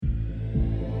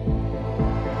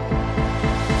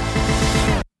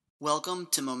Welcome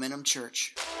to Momentum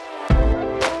Church.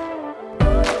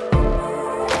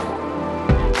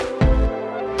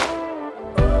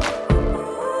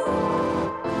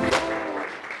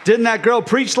 Didn't that girl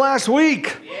preach last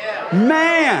week? Yeah.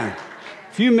 Man,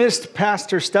 if you missed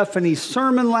Pastor Stephanie's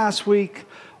sermon last week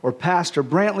or Pastor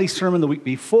Brantley's sermon the week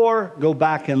before, go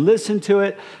back and listen to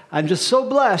it. I'm just so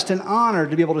blessed and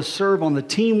honored to be able to serve on the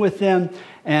team with them.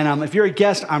 And if you're a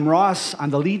guest, I'm Ross.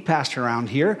 I'm the lead pastor around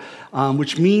here,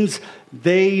 which means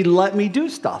they let me do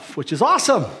stuff, which is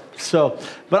awesome.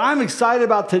 But I'm excited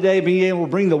about today being able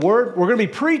to bring the word. We're going to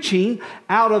be preaching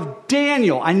out of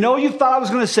Daniel. I know you thought I was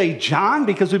going to say John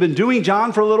because we've been doing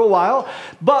John for a little while,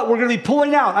 but we're going to be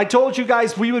pulling out. I told you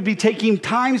guys we would be taking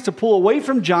times to pull away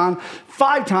from John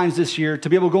 5 times this year to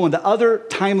be able to go into other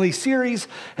timely series,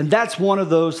 and that's one of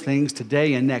those things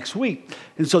today and next week.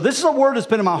 And so this is a word that's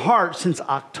been in my heart since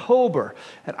October,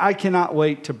 and I cannot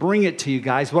wait to bring it to you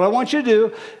guys. What I want you to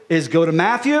do is go to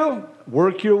Matthew,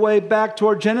 work your way back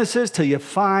toward Genesis till you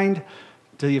find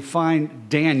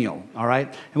Daniel, all right?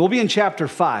 And we'll be in chapter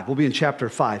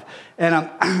 5.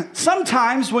 And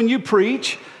sometimes when you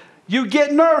preach, you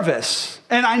get nervous.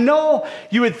 And I know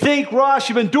you would think, Ross,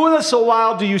 you've been doing this a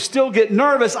while. Do you still get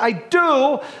nervous? I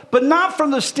do, but not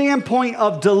from the standpoint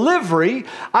of delivery.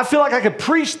 I feel like I could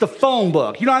preach the phone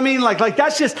book. You know what I mean? Like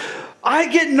that's just, I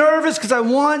get nervous because I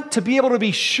want to be able to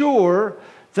be sure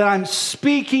that I'm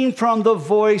speaking from the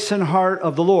voice and heart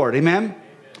of the Lord. Amen?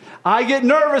 I get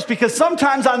nervous because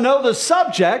sometimes I know the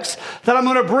subjects that I'm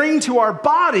going to bring to our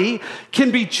body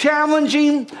can be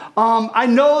challenging. I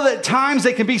know that times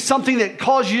they can be something that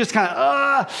causes you just kind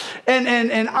of,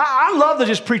 and I love to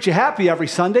just preach you happy every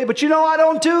Sunday, but you know I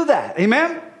don't do that.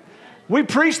 Amen? We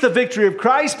preach the victory of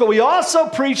Christ, but we also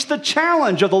preach the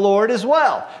challenge of the Lord as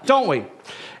well, don't we?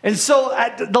 And so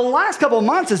the last couple of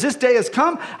months, as this day has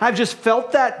come, I've just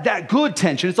felt that good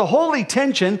tension. It's a holy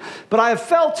tension, but I have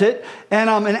felt it. And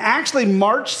actually,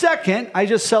 March 2nd, I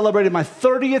just celebrated my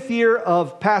 30th year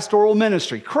of pastoral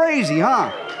ministry. Crazy, huh?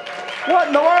 What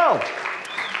in the world?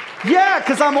 Yeah,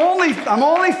 because I'm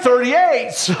only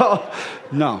 38, so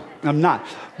no, I'm not.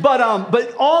 But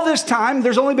all this time,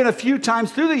 there's only been a few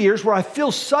times through the years where I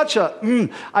feel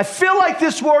I feel like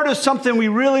this word is something we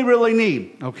really, really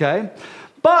need, okay?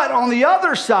 But on the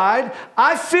other side,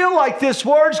 I feel like this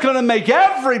word's going to make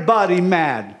everybody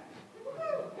mad.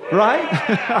 Right?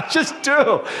 I just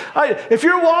do. If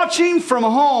you're watching from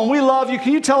home, we love you.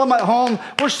 Can you tell them at home,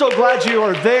 we're so glad you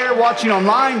are there watching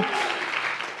online?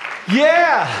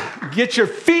 Yeah, get your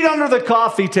feet under the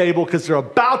coffee table because they're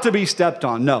about to be stepped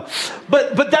on. No,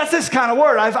 but that's this kind of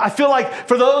word. I feel like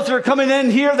for those that are coming in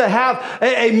here that have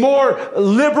a more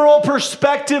liberal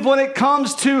perspective when it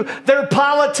comes to their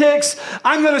politics,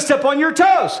 I'm going to step on your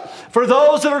toes. For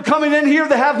those that are coming in here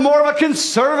that have more of a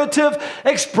conservative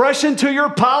expression to your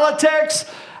politics,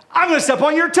 I'm going to step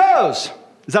on your toes.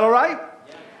 Is that all right?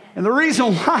 And the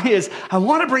reason why is I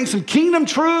want to bring some kingdom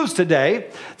truths today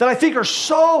that I think are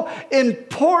so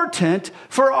important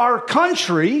for our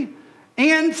country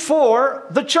and for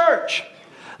the church.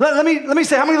 Let me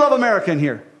say, how many love America in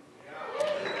here?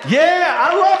 Yeah,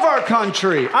 I love our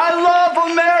country. I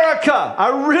love America.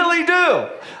 I really do.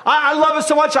 I love it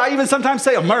so much, I even sometimes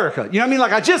say America. You know what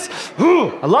I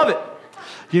mean? I love it.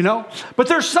 You know? But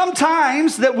there's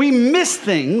sometimes that we miss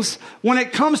things when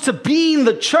it comes to being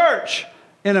the church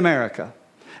in America.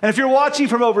 And if you're watching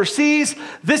from overseas,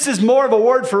 this is more of a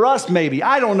word for us, maybe.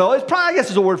 I don't know. I guess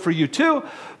it's a word for you too.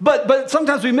 But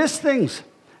sometimes we miss things.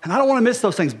 And I don't want to miss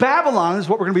those things. Babylon is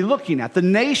what we're going to be looking at. The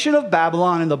nation of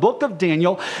Babylon in the book of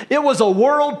Daniel, it was a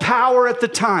world power at the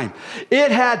time. It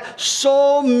had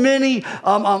so many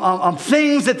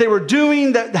things that they were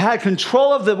doing that had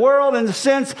control of the world in a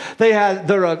sense. They had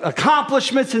their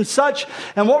accomplishments and such.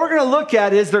 And what we're going to look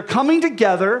at is they're coming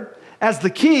together as the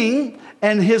king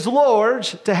and his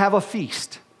lords to have a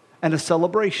feast and a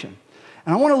celebration.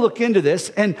 And I want to look into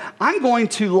this, and I'm going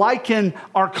to liken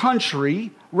our country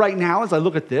right now as I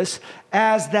look at this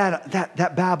as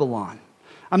that Babylon.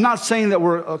 I'm not saying that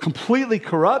we're completely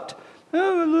corrupt, a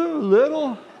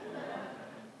little.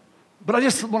 But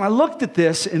when I looked at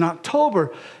this in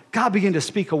October, God began to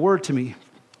speak a word to me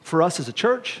for us as a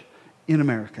church in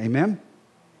America. Amen?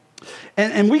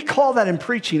 And we call that in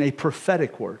preaching a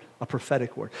prophetic word. A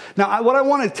prophetic word. Now, what I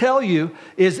want to tell you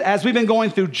is as we've been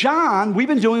going through John, we've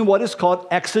been doing what is called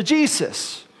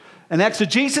exegesis. And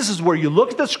exegesis is where you look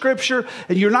at the scripture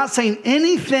and you're not saying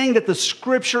anything that the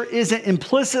scripture isn't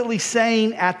implicitly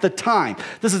saying at the time.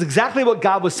 This is exactly what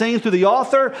God was saying through the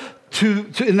author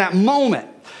to in that moment.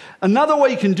 Another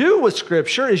way you can do with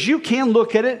scripture is you can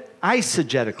look at it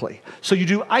eisegetically. So you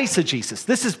do eisegesis.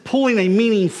 This is pulling a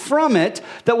meaning from it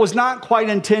that was not quite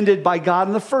intended by God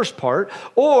in the first part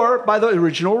or by the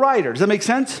original writer. Does that make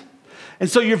sense? And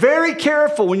so you're very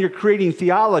careful when you're creating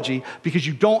theology because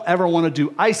you don't ever want to do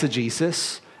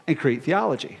eisegesis and create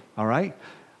theology, all right?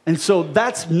 And so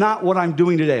that's not what I'm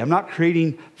doing today. I'm not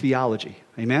creating theology,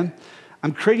 amen?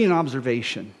 I'm creating an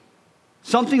observation.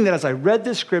 Something that as I read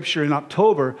this scripture in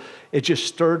October, it just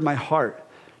stirred my heart.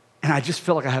 And I just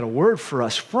felt like I had a word for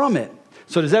us from it.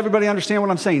 So does everybody understand what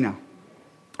I'm saying now?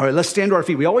 All right, let's stand to our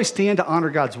feet. We always stand to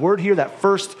honor God's word here, that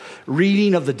first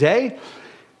reading of the day.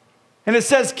 And it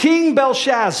says, King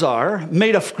Belshazzar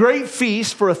made a great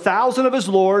feast for 1,000 of his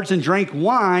lords and drank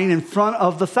wine in front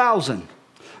of the 1,000.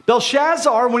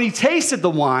 Belshazzar, when he tasted the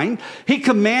wine, he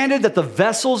commanded that the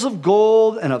vessels of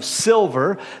gold and of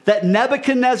silver that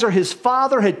Nebuchadnezzar his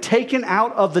father had taken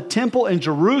out of the temple in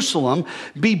Jerusalem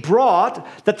be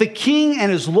brought, that the king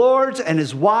and his lords and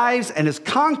his wives and his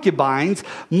concubines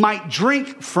might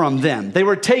drink from them. They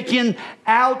were taken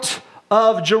out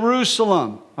of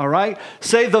Jerusalem. All right?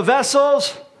 Say the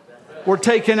vessels were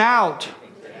taken out.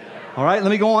 All right, let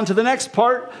me go on to the next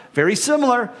part. Very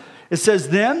similar. It says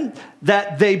then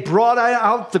that they brought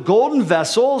out the golden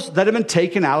vessels that had been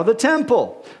taken out of the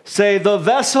temple. Say the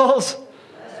vessels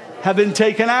have been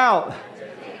taken out.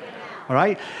 All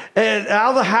right. And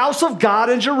out of the house of God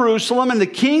in Jerusalem, and the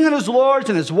king and his lords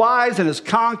and his wives and his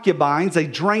concubines, they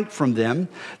drank from them.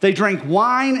 They drank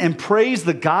wine and praised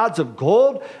the gods of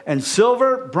gold and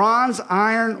silver, bronze,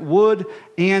 iron, wood,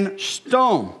 and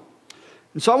stone.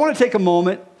 And so I want to take a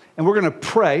moment and we're going to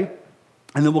pray.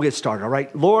 And then we'll get started, all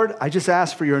right? Lord, I just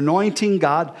ask for your anointing,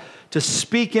 God, to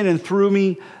speak in and through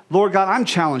me. Lord God, I'm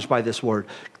challenged by this word.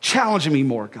 Challenging me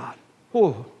more, God.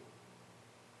 Whoa.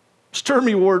 Stir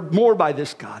me more by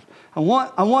this, God. I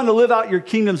want to live out your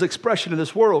kingdom's expression in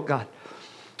this world, God.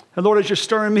 And Lord, as you're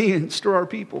stirring me and stir our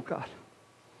people, God,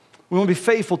 we want to be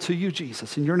faithful to you,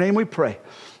 Jesus. In your name we pray.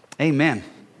 Amen.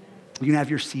 You can have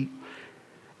your seat.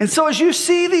 And so as you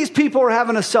see, these people are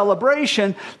having a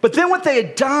celebration, but then what they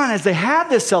had done as they had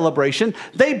this celebration,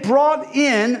 they brought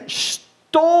in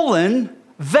stolen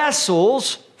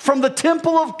vessels from the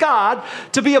temple of God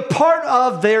to be a part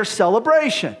of their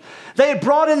celebration. They had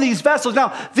brought in these vessels.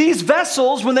 Now, these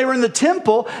vessels, when they were in the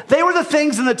temple, they were the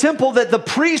things in the temple that the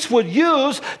priests would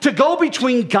use to go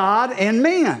between God and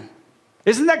man.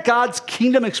 Isn't that God's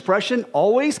kingdom expression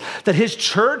always? That his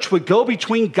church would go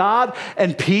between God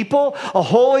and people, a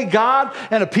holy God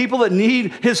and a people that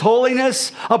need his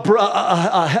holiness, a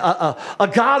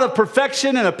God of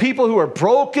perfection and a people who are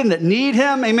broken that need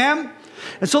him, amen?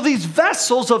 And so these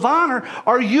vessels of honor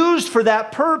are used for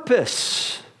that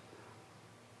purpose.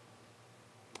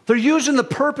 They're used in the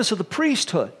purpose of the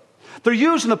priesthood. They're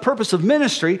used in the purpose of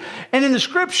ministry, and in the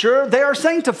scripture, they are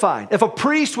sanctified. If a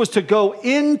priest was to go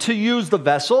in to use the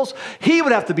vessels, he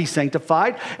would have to be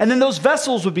sanctified, and then those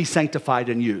vessels would be sanctified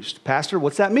and used. Pastor,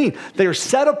 what's that mean? They are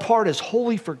set apart as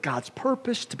holy for God's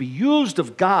purpose to be used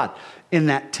of God in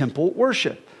that temple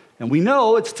worship. And we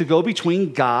know it's to go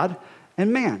between God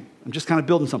and man. I'm just kind of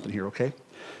building something here, okay?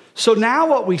 So now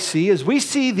what we see is we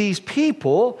see these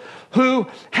people who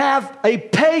have a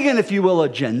pagan, if you will,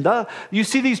 agenda. You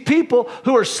see these people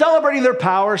who are celebrating their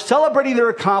power, celebrating their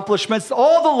accomplishments.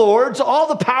 All the lords, all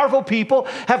the powerful people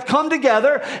have come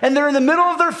together, and they're in the middle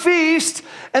of their feast,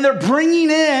 and they're bringing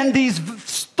in these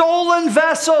stolen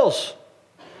vessels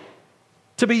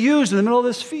to be used in the middle of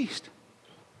this feast.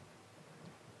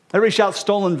 Everybody shout,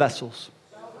 stolen vessels.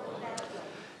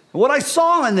 What I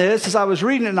saw in this, as I was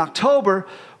reading it in October,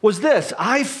 was this.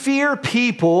 I fear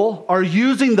people are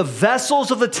using the vessels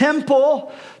of the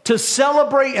temple to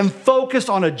celebrate and focus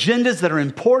on agendas that are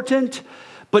important,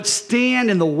 but stand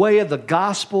in the way of the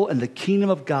gospel and the kingdom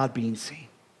of God being seen.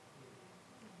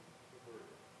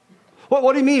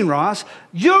 What do you mean, Ross?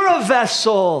 You're a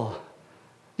vessel.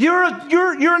 You're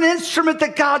an instrument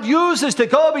that God uses to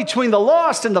go between the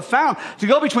lost and the found, to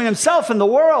go between himself and the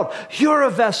world. You're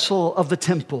a vessel of the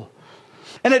temple.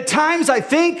 And at times, I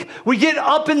think we get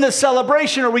up in the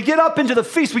celebration or we get up into the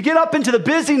feast, we get up into the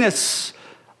busyness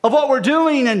of what we're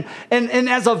doing. And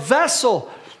as a vessel,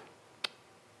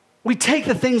 we take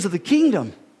the things of the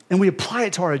kingdom and we apply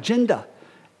it to our agenda.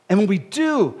 And when we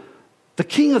do, the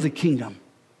king of the kingdom,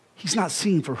 he's not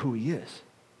seen for who he is.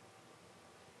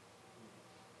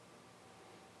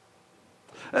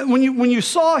 When you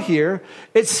saw here,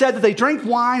 it said that they drank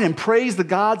wine and praised the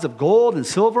gods of gold and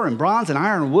silver and bronze and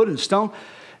iron and wood and stone.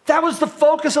 That was the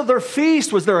focus of their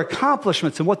feast, was their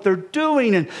accomplishments and what they're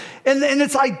doing. And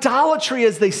it's idolatry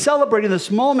as they celebrate in this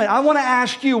moment. I want to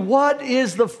ask you, what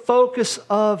is the focus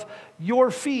of your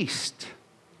feast?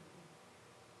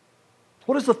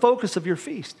 What is the focus of your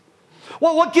feast?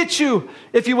 Well, what gets you,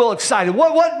 if you will, excited?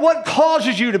 What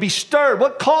causes you to be stirred?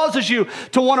 What causes you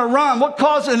to want to run? What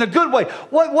causes, in a good way,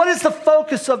 what is the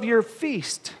focus of your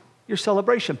feast, your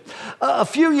celebration? A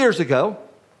few years ago,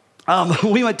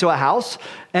 we went to a house,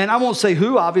 and I won't say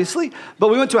who, obviously, but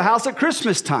we went to a house at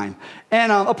Christmas time,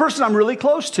 and a person I'm really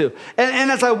close to. And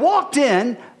as I walked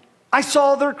in, I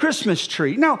saw their Christmas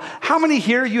tree. Now, how many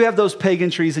here, you have those pagan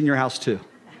trees in your house too?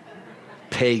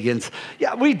 Pagans.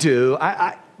 Yeah, we do.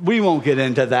 We won't get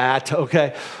into that,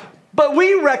 okay? But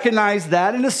we recognize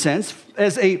that in a sense,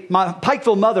 my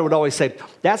Pikeville mother would always say,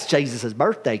 that's Jesus'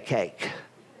 birthday cake.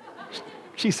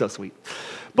 She's so sweet.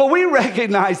 But we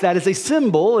recognize that as a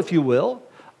symbol, if you will,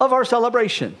 of our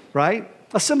celebration, right?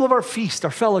 A symbol of our feast,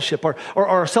 our fellowship, or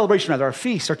our celebration, rather, our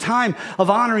feast, our time of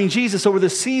honoring Jesus over the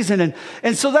season.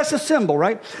 And so that's a symbol,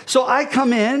 right? So I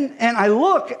come in and I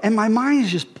look and my mind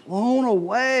is just blown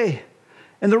away.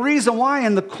 And the reason why,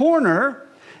 in the corner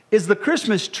is the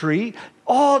Christmas tree,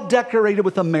 all decorated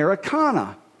with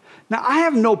Americana. Now, I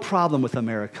have no problem with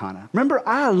Americana. Remember,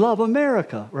 I love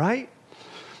America, right?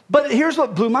 But here's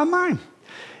what blew my mind.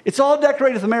 It's all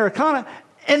decorated with Americana,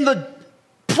 and the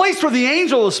place where the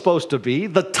angel is supposed to be,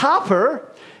 the topper,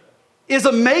 is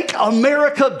a Make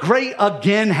America Great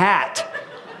Again hat.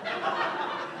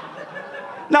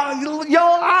 Now,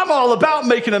 y'all, I'm all about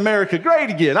making America great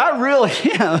again. I really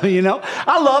am, you know.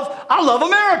 I love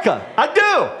America. I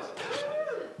do.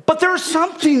 But there was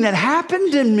something that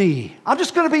happened in me. I'm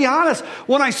just going to be honest.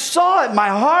 When I saw it, my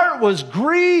heart was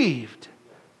grieved.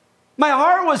 My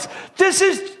heart was, this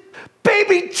is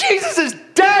baby Jesus'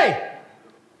 day.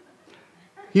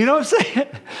 You know what I'm saying?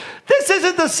 This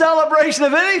isn't the celebration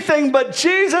of anything but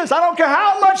Jesus. I don't care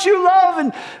how much you love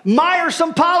and admire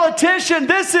some politician.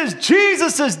 This is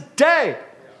Jesus' day.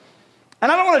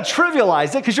 And I don't want to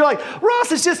trivialize it because you're like,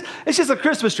 Ross, it's just a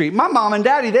Christmas tree. My mom and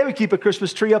daddy, they would keep a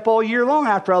Christmas tree up all year long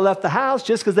after I left the house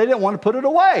just because they didn't want to put it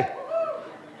away.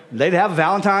 They'd have a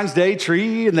Valentine's Day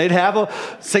tree, and they'd have a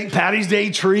St. Patty's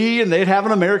Day tree, and they'd have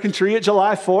an American tree at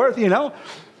July 4th, you know.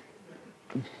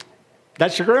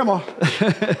 That's your grandma.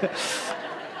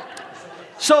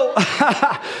 So,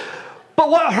 but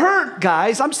what hurt,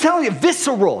 guys, I'm just telling you,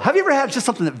 visceral. Have you ever had just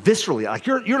something that viscerally, like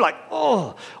you're like,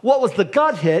 oh, what was the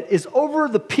gut hit is over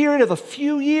the period of a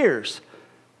few years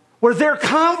where their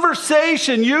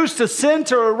conversation used to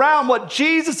center around what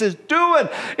Jesus is doing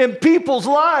in people's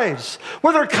lives,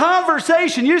 where their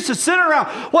conversation used to center around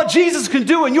what Jesus can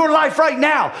do in your life right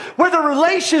now, where the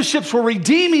relationships were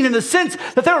redeeming in the sense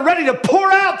that they were ready to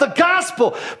pour out the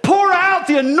gospel, pour out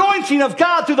the anointing of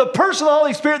God through the person of the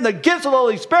Holy Spirit and the gifts of the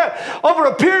Holy Spirit. Over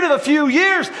a period of a few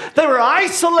years, they were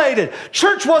isolated.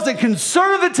 Church wasn't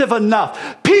conservative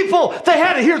enough. People, they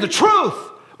had to hear the truth,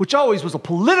 which always was a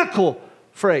political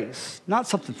phrase, not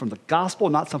something from the gospel,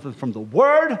 not something from the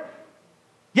word.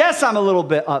 Yes, I'm a little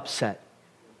bit upset.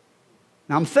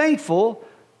 Now, I'm thankful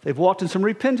they've walked in some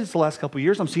repentance the last couple of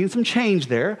years. I'm seeing some change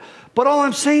there. But all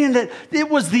I'm saying that it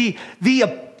was the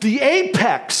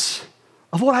apex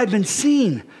of what I'd been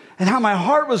seeing and how my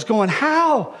heart was going,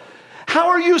 how? How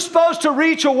are you supposed to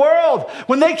reach a world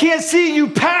when they can't see you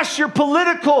past your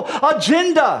political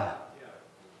agenda?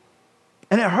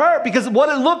 And it hurt because what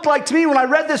it looked like to me when I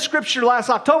read this scripture last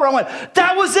October, I went,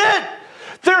 that was it.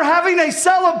 They're having a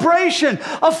celebration,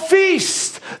 a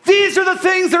feast. These are the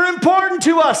things that are important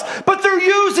to us. But they're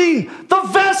using the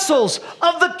vessels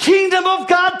of the kingdom of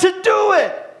God to do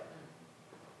it.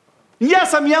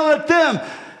 Yes, I'm yelling at them,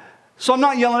 so I'm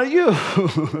not yelling at you.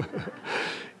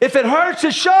 If it hurts,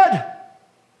 it should.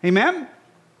 Amen?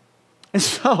 And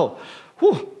so,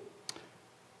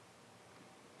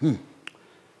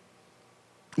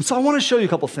 And so I want to show you a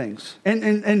couple things.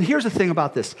 And here's the thing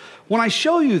about this. When I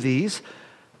show you these,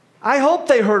 I hope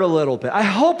they hurt a little bit. I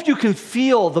hope you can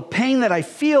feel the pain that I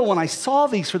feel when I saw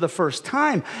these for the first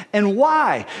time and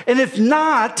why. And if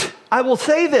not, I will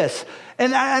say this.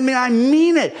 And I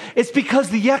mean it. It's because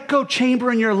the echo chamber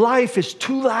in your life is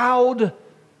too loud.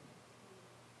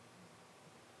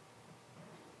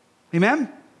 Amen?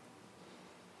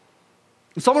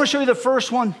 And so I want to show you the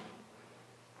first one.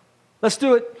 Let's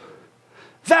do it.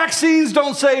 Vaccines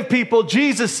don't save people.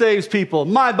 Jesus saves people.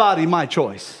 My body, my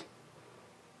choice.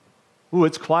 Ooh,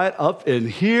 it's quiet up in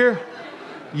here.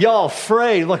 Y'all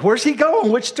afraid. Like, where's he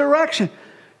going? Which direction?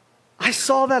 I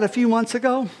saw that a few months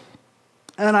ago,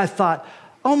 and I thought,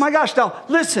 oh my gosh. Now,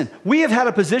 listen, we have had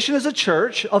a position as a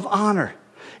church of honor.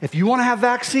 If you want to have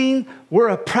vaccine,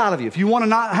 we're proud of you. If you want to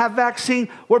not have vaccine,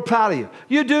 we're proud of you.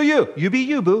 You do you. You be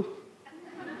you, boo.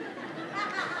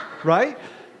 Right?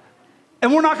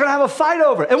 And we're not going to have a fight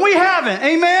over it. And we haven't.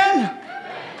 Amen?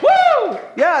 Woo!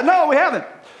 Yeah, no, we haven't.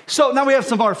 So now we have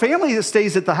some of our family that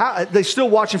stays at the house. They're still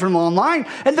watching from online,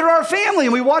 and they're our family,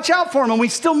 and we watch out for them, and we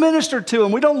still minister to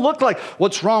them. We don't look like,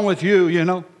 what's wrong with you, you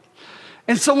know?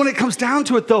 And so when it comes down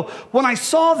to it, though, when I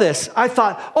saw this, I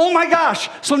thought, oh my gosh,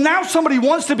 so now somebody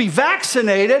wants to be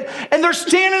vaccinated, and they're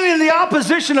standing in the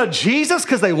opposition of Jesus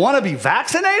because they want to be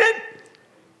vaccinated?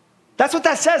 That's what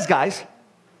that says, guys.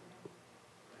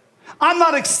 I'm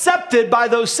not accepted by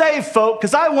those saved folk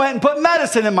because I went and put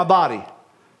medicine in my body.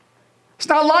 It's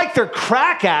not like they're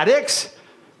crack addicts.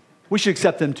 We should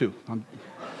accept them too.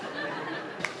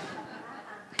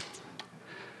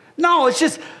 No, it's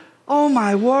just, oh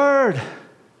my word.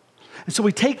 And so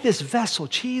we take this vessel,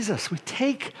 Jesus, we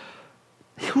take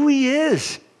who he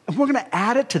is, and we're going to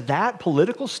add it to that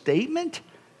political statement?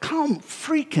 Come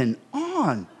freaking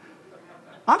on.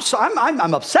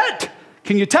 I'm upset.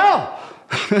 Can you tell?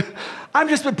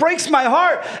 It breaks my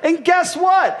heart. And guess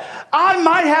what? I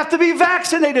might have to be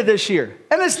vaccinated this year.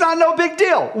 And it's not no big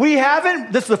deal. We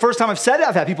haven't. This is the first time I've said it.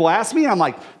 I've had people ask me, and I'm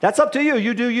like, that's up to you.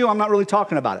 You do you. I'm not really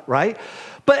talking about it, right?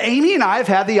 But Amy and I have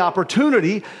had the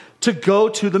opportunity to go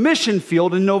to the mission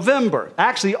field in November.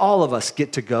 Actually, all of us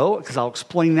get to go, because I'll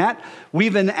explain that.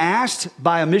 We've been asked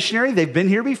by a missionary. They've been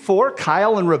here before,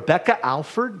 Kyle and Rebecca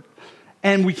Alford.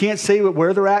 And we can't say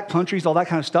where they're at, countries, all that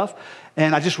kind of stuff.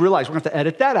 And I just realized we're going to have to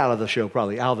edit that out of the show,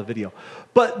 probably, out of the video.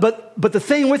 But the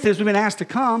thing with it is we've been asked to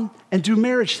come and do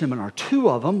marriage seminar, 2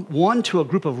 of them, one to a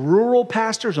group of rural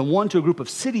pastors and one to a group of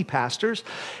city pastors.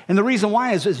 And the reason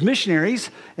why is, as missionaries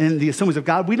in the Assemblies of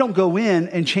God, we don't go in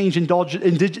and change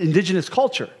indigenous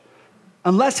culture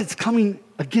unless it's coming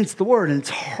against the word and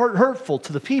it's hurtful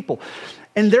to the people.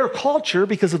 And their culture,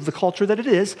 because of the culture that it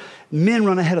is, men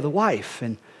run ahead of the wife,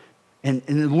 and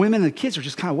the women and the kids are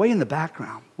just kind of way in the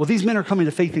background. Well, these men are coming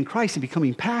to faith in Christ and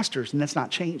becoming pastors, and that's not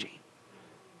changing.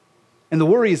 And the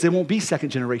worry is there won't be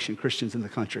second-generation Christians in the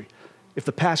country if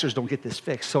the pastors don't get this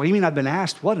fixed. So Amy and I have been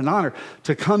asked, what an honor,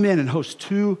 to come in and host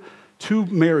two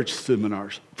marriage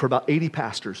seminars for about 80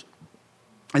 pastors.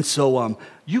 And so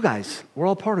you guys, we're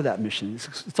all part of that mission.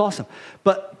 It's awesome.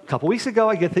 But a couple weeks ago,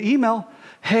 I get the email,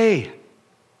 hey,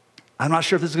 I'm not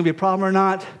sure if this is going to be a problem or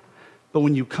not, but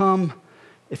when you come,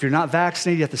 if you're not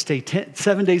vaccinated, you have to stay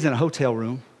 7 days in a hotel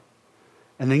room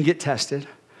and then get tested.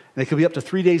 And it could be up to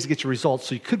 3 days to get your results.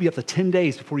 So you could be up to 10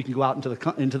 days before you can go out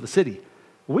into the city.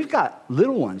 Well, we've got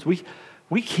little ones.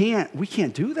 We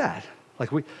can't do that.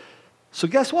 So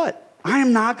guess what? I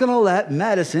am not going to let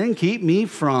medicine keep me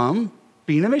from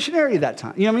being a missionary at that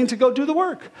time. You know what I mean? To go do the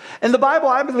work. And the Bible,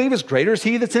 I believe, is greater is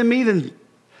he that's in me than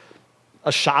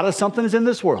a shot of something is in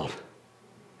this world.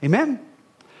 Amen?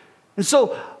 And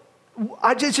so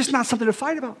it's just not something to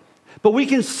fight about. But we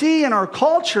can see in our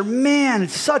culture, man,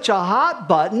 it's such a hot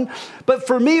button. But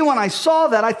for me, when I saw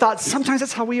that, I thought sometimes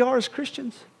that's how we are as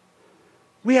Christians.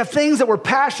 We have things that we're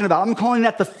passionate about. I'm calling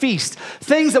that the feast.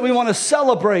 Things that we want to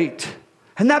celebrate.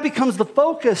 And that becomes the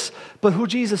focus. But who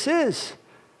Jesus is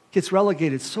gets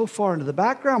relegated so far into the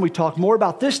background. We talk more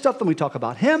about this stuff than we talk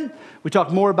about him. We talk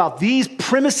more about these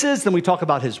premises than we talk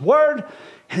about his word.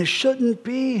 And it shouldn't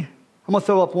be. I'm going to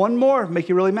throw up one more, make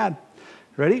you really mad.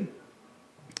 Ready?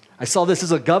 I saw this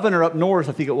as a governor up north,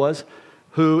 I think it was,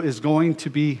 who is going to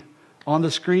be on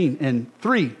the screen in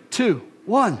 3, 2,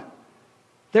 1.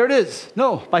 There it is.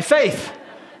 No, by faith.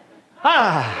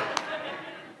 And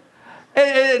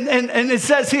it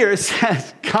says here,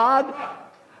 God,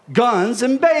 guns,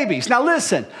 and babies. Now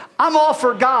listen, I'm all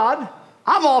for God.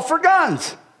 I'm all for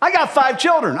guns. I got 5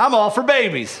 children. I'm all for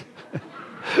babies.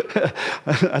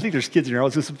 I think there's kids in here. I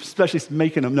was especially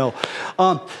making them know.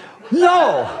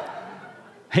 No.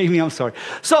 Amy, I'm sorry.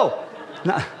 So,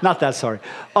 not that sorry.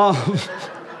 But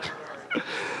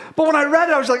when I read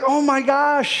it, I was like, oh my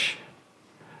gosh.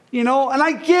 You know, and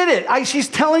I get it. She's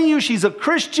telling you she's a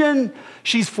Christian,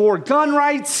 she's for gun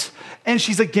rights, and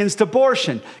she's against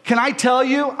abortion. Can I tell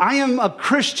you, I am a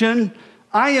Christian,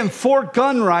 I am for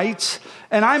gun rights,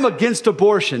 and I'm against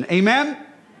abortion. Amen?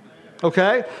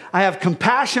 Okay? I have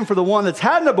compassion for the one that's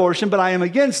had an abortion, but I am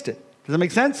against it. Does that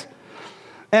make sense?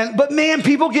 But man,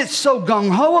 people get so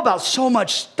gung-ho about so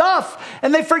much stuff,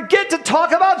 and they forget to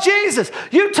talk about Jesus.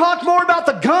 You talk more about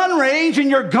the gun range and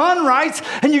your gun rights,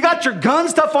 and you got your gun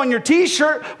stuff on your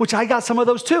t-shirt, which I got some of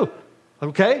those too,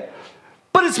 okay?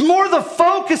 But it's more the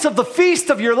focus of the feast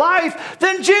of your life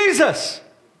than Jesus.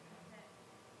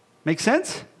 Make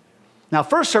sense? Now,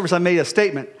 first service, I made a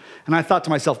statement, and I thought to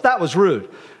myself, that was rude.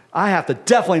 I have to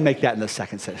definitely make that in the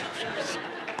second service.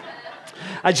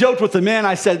 I joked with the men.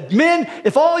 I said, men,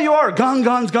 if all you are guns,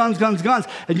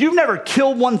 and you've never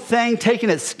killed one thing,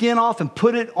 taken its skin off and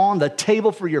put it on the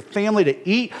table for your family to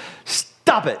eat,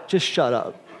 stop it. Just shut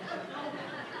up.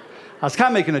 I was kind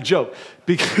of making a joke,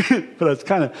 but it's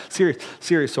kind of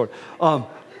serious sort.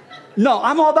 No,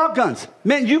 I'm all about guns.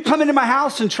 Man, you come into my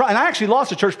house and try, and I actually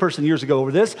lost a church person years ago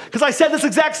over this, because I said this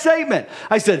exact statement.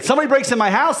 I said, somebody breaks in my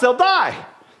house, they'll die.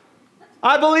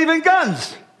 I believe in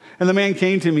guns. And the man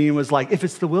came to me and was like, if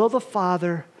it's the will of the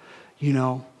Father,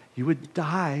 you would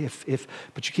die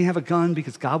but you can't have a gun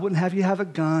because God wouldn't have you have a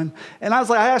gun. And I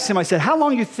asked him, I said, how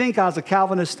long do you think I was a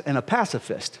Calvinist and a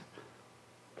pacifist?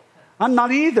 I'm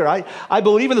not either. I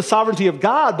believe in the sovereignty of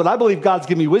God, but I believe God's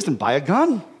given me wisdom. Buy a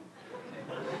gun.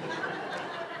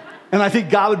 And I think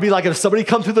God would be like, if somebody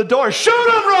come through the door, shoot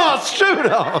him, Ross, shoot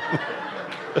him.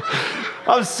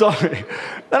 I'm sorry.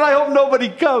 And I hope nobody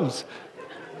comes.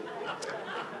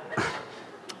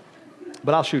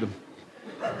 But I'll shoot him.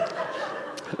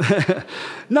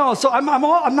 No, so I'm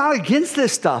not against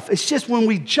this stuff. It's just when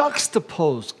we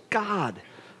juxtapose God,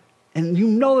 and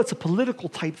it's a political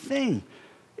type thing,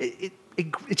 it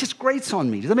just grates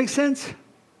on me. Does that make sense?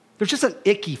 There's just an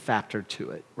icky factor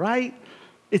to it, right?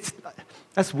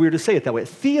 That's weird to say it that way.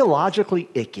 Theologically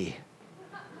icky.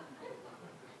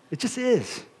 It just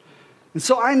is. And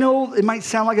so I know it might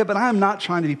sound like it, but I am not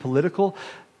trying to be political.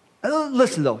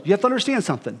 Listen, though, you have to understand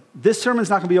something. This sermon's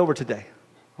not going to be over today,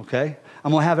 okay?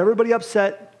 I'm going to have everybody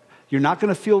upset. You're not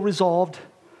going to feel resolved.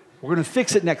 We're going to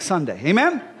fix it next Sunday.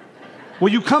 Amen? Will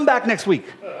you come back next week?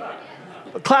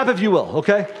 Clap if you will,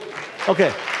 okay?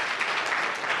 Okay.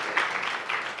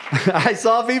 I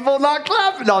saw people not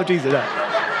clapping. No, Jesus.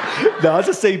 No, it's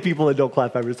the same people that don't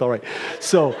clap ever. It's all right.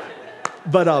 So,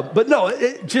 but no,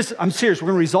 I'm serious. We're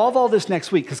going to resolve all this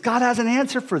next week because God has an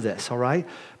answer for this, all right?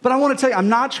 But I want to tell you, I'm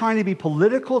not trying to be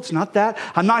political. It's not that.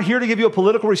 I'm not here to give you a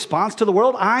political response to the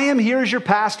world. I am here as your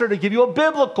pastor to give you a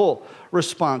biblical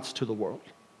response to the world.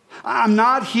 I'm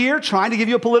not here trying to give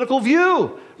you a political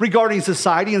view regarding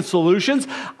society and solutions.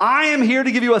 I am here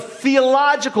to give you a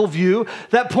theological view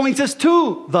that points us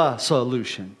to the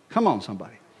solution. Come on,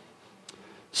 somebody.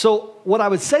 So what I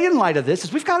would say in light of this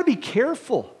is we've got to be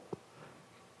careful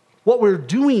what we're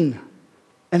doing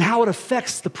and how it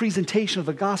affects the presentation of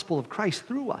the gospel of Christ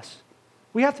through us.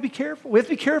 We have to be careful. We have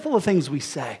to be careful of things we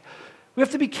say. We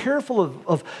have to be careful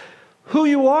of who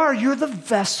you are. You're the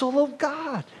vessel of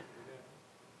God.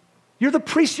 You're the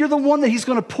priest. You're the one that he's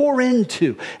going to pour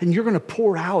into and you're going to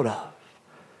pour out of.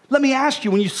 Let me ask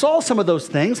you, when you saw some of those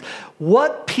things,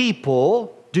 what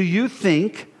people do you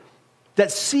think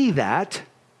that see that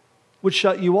would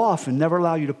shut you off and never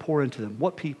allow you to pour into them?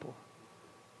 What people?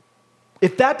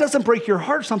 If that doesn't break your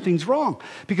heart, something's wrong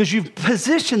because you've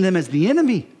positioned them as the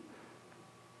enemy.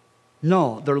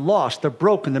 No, they're lost. They're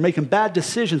broken. They're making bad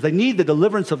decisions. They need the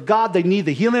deliverance of God. They need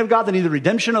the healing of God. They need the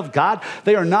redemption of God.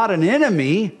 They are not an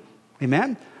enemy.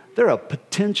 Amen? They're a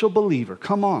potential believer.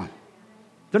 Come on.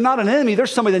 They're not an enemy. They're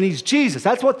somebody that needs Jesus.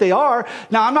 That's what they are.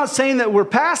 Now, I'm not saying that we're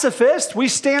pacifists. We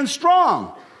stand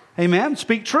strong. Amen?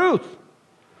 Speak truth.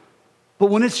 But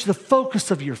when it's the focus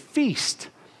of your feast,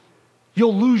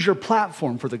 you'll lose your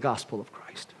platform for the gospel of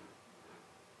Christ.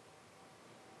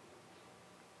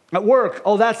 At work,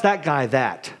 oh, that's that guy,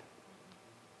 that.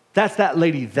 That's that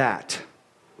lady, that.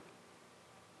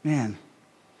 Man,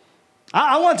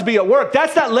 I want it to be at work.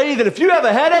 That's that lady that if you have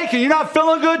a headache and you're not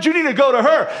feeling good, you need to go to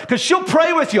her because she'll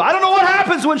pray with you. I don't know what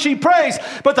happens when she prays,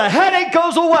 but the headache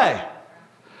goes away.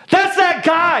 That's that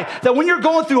guy that when you're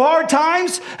going through hard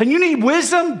times and you need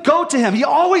wisdom, go to him. He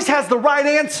always has the right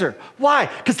answer. Why?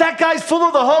 Because that guy's full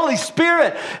of the Holy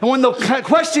Spirit. And when the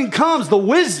question comes, the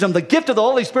wisdom, the gift of the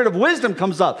Holy Spirit of wisdom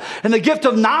comes up. And the gift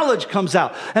of knowledge comes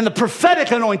out. And the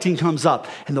prophetic anointing comes up.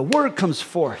 And the word comes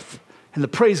forth. And the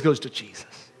praise goes to Jesus.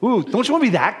 Ooh, don't you want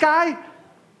to be that guy?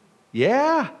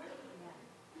 Yeah.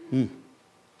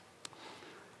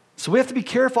 So we have to be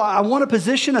careful. I want to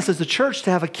position us as a church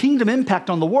to have a kingdom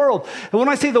impact on the world. And when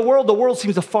I say the world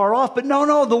seems far off. But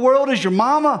no, the world is your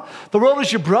mama. The world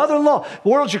is your brother-in-law. The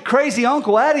world is your crazy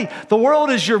Uncle Eddie. The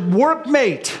world is your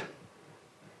workmate.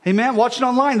 Amen? Watch it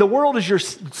online. The world is your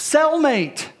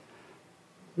cellmate.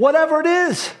 Whatever it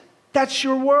is, that's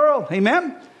your world.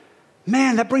 Amen?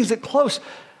 Man, that brings it close.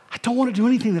 I don't want to do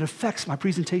anything that affects my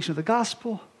presentation of the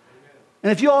gospel.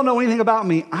 And if you all know anything about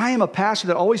me, I am a pastor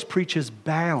that always preaches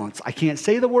balance. I can't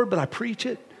say the word, but I preach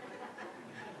it.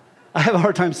 I have a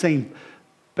hard time saying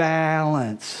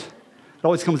balance. It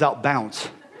always comes out bounce,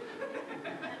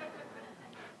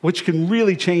 which can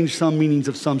really change some meanings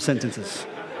of some sentences.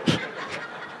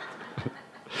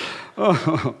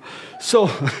 Oh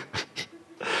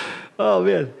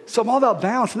man. So I'm all about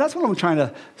balance, and that's what I'm trying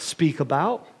to speak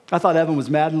about. I thought Evan was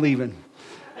mad and leaving.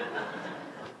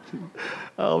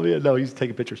 Oh, man, no, he's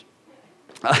taking pictures.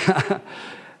 That's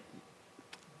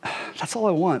all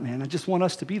I want, man. I just want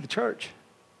us to be the church.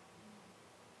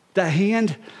 That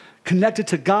hand connected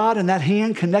to God and that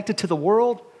hand connected to the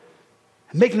world,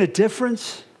 making a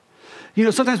difference. You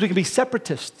know, sometimes we can be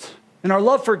separatists, and our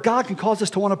love for God can cause us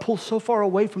to want to pull so far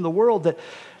away from the world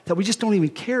that we just don't even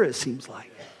care, it seems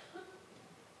like.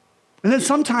 And then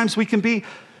sometimes we can be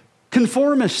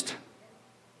conformist,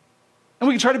 and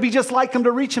we can try to be just like him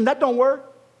to reach him. That don't work.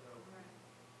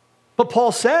 But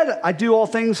Paul said, I do all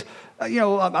things,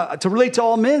 to relate to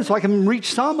all men so I can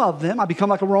reach some of them. I become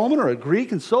like a Roman or a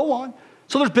Greek and so on.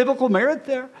 So there's biblical merit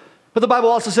there. But the Bible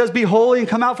also says, be holy and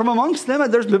come out from amongst them.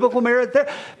 And there's biblical merit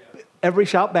there. Every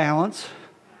shout balance.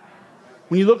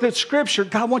 When you look at Scripture,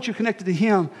 God wants you connected to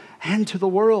him and to the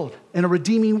world in a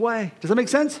redeeming way. Does that make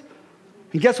sense?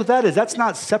 And guess what that is? That's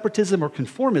not separatism or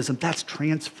conformism. That's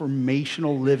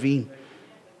transformational living.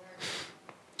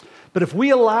 But if we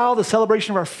allow the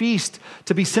celebration of our feast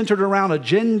to be centered around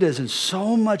agendas and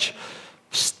so much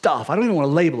stuff, I don't even want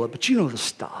to label it, but you know the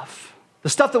stuff. The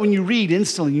stuff that when you read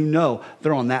instantly, you know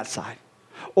they're on that side.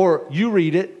 Or you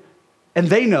read it and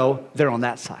they know they're on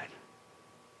that side.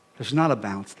 There's not a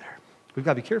balance there. We've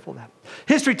got to be careful of that.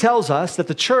 History tells us that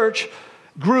the church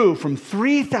grew from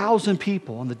 3,000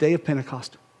 people on the day of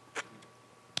Pentecost.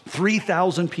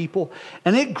 3,000 people,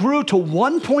 and it grew to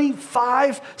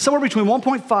 1.5, somewhere between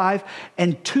 1.5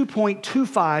 and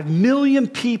 2.25 million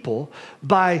people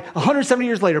by 170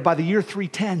 years later, by the year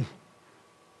 310.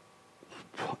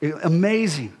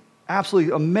 Amazing,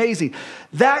 absolutely amazing.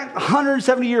 That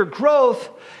 170-year growth,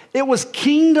 it was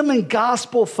kingdom and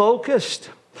gospel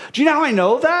focused. Do you know how I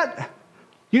know that?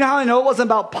 You know how I know it wasn't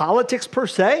about politics per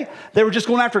se? They were just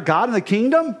going after God and the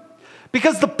kingdom?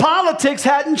 Because the politics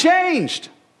hadn't changed.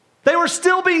 They were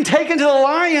still being taken to the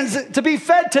lions to be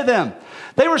fed to them.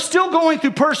 They were still going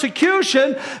through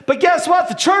persecution, but guess what?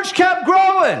 The church kept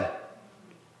growing.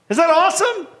 Is that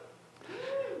awesome?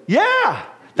 Yeah.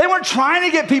 They weren't trying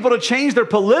to get people to change their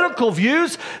political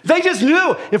views. They just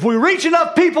knew if we reach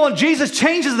enough people and Jesus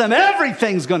changes them,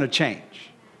 everything's going to change.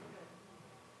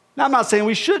 Now, I'm not saying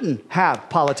we shouldn't have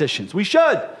politicians. We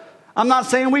should. I'm not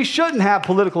saying we shouldn't have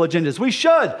political agendas. We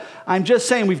should. I'm just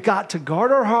saying we've got to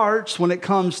guard our hearts when it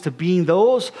comes to being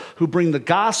those who bring the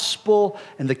gospel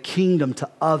and the kingdom to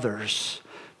others.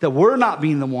 That we're not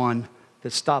being the one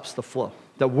that stops the flow.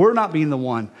 That we're not being the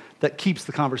one that keeps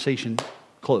the conversation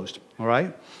closed. All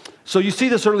right? So you see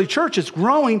this early church, it's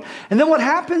growing. And then what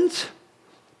happens?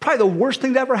 Probably the worst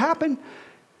thing to ever happen.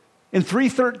 In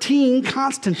 313,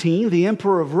 Constantine, the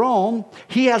emperor of Rome,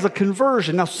 he has a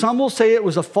conversion. Now, some will say it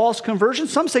was a false conversion.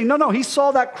 Some say, no, he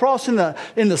saw that cross in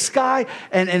the sky,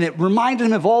 and it reminded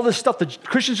him of all this stuff that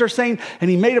Christians are saying, and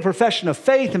he made a profession of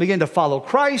faith and began to follow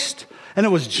Christ, and it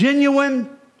was genuine.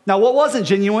 Now, what wasn't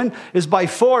genuine is by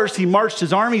force, he marched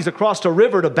his armies across a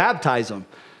river to baptize them.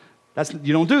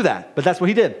 You don't do that, but that's what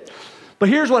he did. But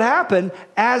here's what happened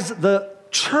as the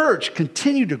church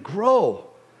continued to grow,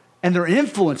 and their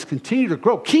influence continued to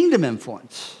grow. Kingdom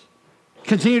influence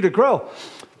continued to grow.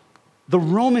 The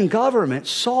Roman government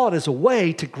saw it as a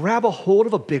way to grab a hold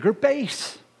of a bigger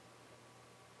base.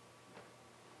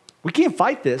 We can't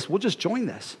fight this. We'll just join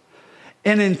this.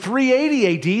 And in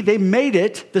 380 AD, they made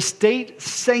it the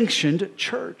state-sanctioned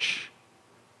church.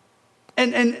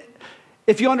 And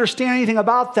if you understand anything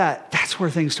about that, that's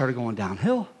where things started going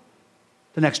downhill.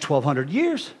 The next 1,200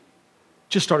 years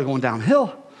just started going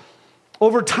downhill.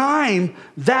 Over time,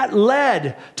 that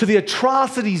led to the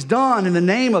atrocities done in the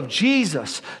name of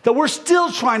Jesus that we're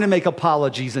still trying to make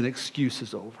apologies and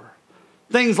excuses over.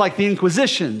 Things like the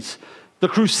Inquisitions, the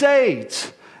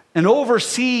Crusades, and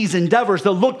overseas endeavors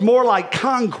that looked more like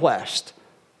conquest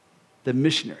than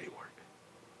missionary work.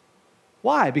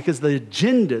 Why? Because the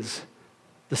agendas,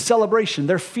 the celebration,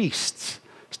 their feasts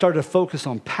started to focus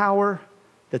on power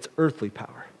that's earthly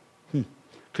power,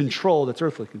 control that's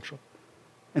earthly control.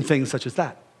 And things such as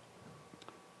that.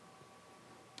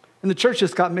 And the church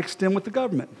just got mixed in with the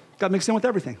government, got mixed in with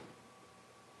everything.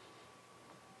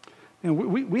 And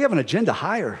we have an agenda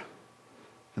higher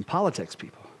than politics,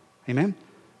 people. Amen?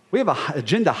 We have an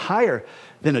agenda higher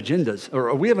than agendas,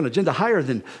 or we have an agenda higher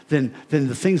than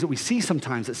the things that we see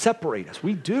sometimes that separate us.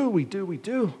 We do.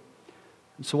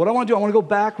 And so what I want to do, I want to go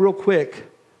back real quick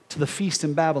to the feast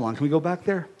in Babylon. Can we go back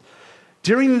there?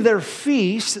 During their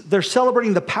feast, they're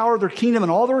celebrating the power of their kingdom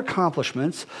and all their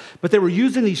accomplishments, but they were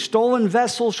using these stolen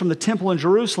vessels from the temple in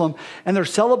Jerusalem, and their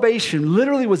celebration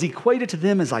literally was equated to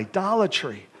them as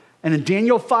idolatry. And in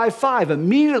Daniel 5:5,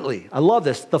 immediately, I love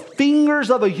this, the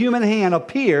fingers of a human hand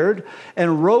appeared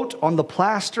and wrote on the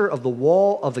plaster of the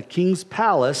wall of the king's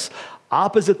palace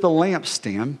opposite the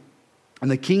lampstand,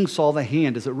 and the king saw the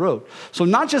hand as it wrote. So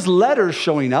not just letters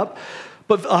showing up,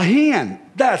 But a hand,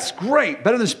 that's great,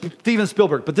 better than Steven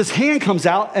Spielberg. But this hand comes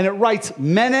out and it writes,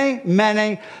 Mene,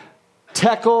 Mene,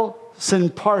 Tekel,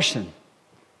 Sinparsin.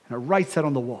 And it writes that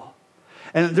on the wall.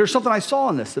 And there's something I saw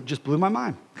in this that just blew my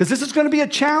mind. Because this is going to be a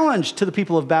challenge to the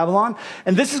people of Babylon.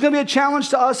 And this is going to be a challenge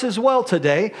to us as well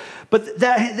today. But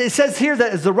that, it says here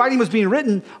that as the writing was being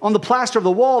written on the plaster of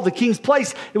the wall of the king's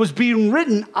place, it was being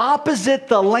written opposite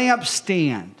the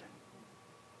lampstand.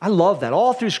 I love that.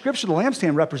 All through Scripture, the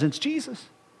lampstand represents Jesus.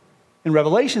 In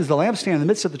Revelations, the lampstand in the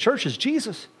midst of the church is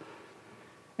Jesus.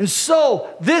 And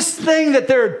so this thing that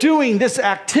they're doing, this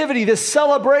activity, this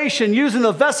celebration, using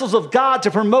the vessels of God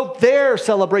to promote their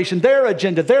celebration, their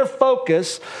agenda, their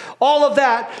focus, all of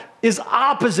that is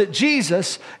opposite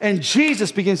Jesus. And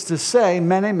Jesus begins to say,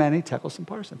 Mene, Mene, Tekel,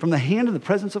 Sinparsin. From the hand and the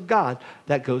presence of God,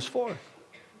 that goes forth.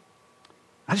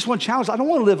 I just want to challenge. I don't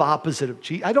want to live opposite of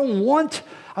Jesus. I want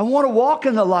to walk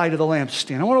in the light of the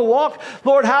lampstand. I want to walk,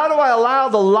 Lord, how do I allow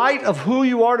the light of who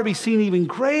you are to be seen even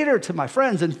greater to my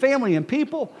friends and family and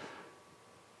people?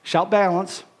 Shout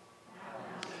balance.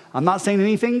 I'm not saying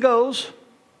anything goes.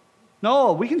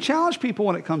 No, we can challenge people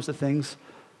when it comes to things.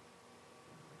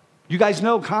 You guys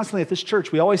know constantly at this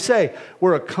church, we always say,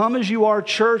 we're a come as you are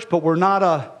church, but we're not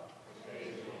a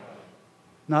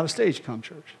stage come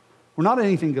church. We're not an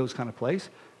anything goes kind of place.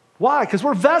 Why? Because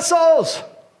we're vessels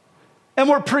and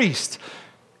we're priests.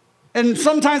 And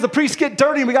sometimes the priests get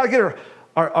dirty and we got to get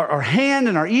our hand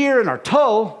and our ear and our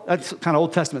toe, that's kind of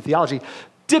Old Testament theology,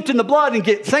 dipped in the blood and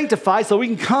get sanctified so we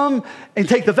can come and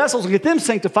take the vessels and get them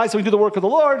sanctified so we can do the work of the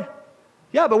Lord.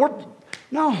 Yeah, but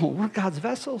we're God's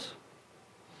vessels.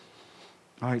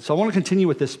 All right, so I want to continue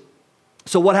with this.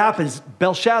 So what happens?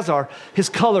 Belshazzar, his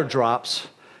color drops.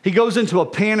 He goes into a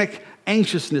panic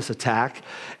anxiousness attack,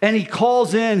 and he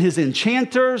calls in his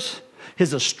enchanters,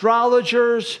 his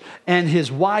astrologers, and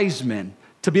his wise men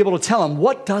to be able to tell him,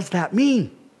 what does that mean?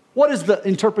 What is the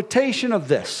interpretation of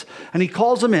this? And he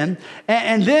calls them in,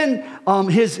 and then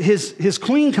his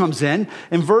queen comes in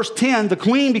verse 10, the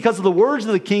queen, because of the words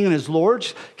of the king and his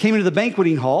lords, came into the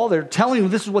banqueting hall. They're telling him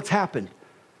this is what's happened.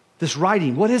 This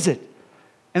writing, what is it?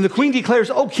 And the queen declares,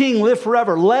 O king, live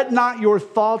forever. Let not your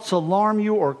thoughts alarm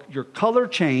you or your color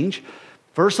change.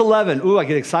 Verse 11, ooh, I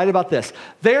get excited about this.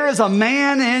 There is a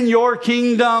man in your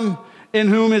kingdom in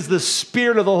whom is the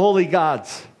spirit of the holy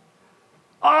gods.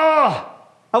 Oh,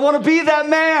 I want to be that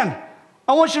man.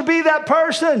 I want you to be that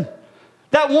person.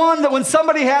 That one that when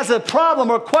somebody has a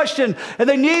problem or a question and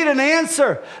they need an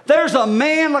answer, there's a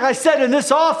man, like I said, in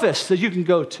this office that you can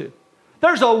go to.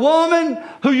 There's a woman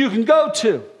who you can go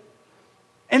to.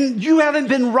 And you haven't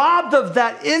been robbed of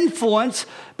that influence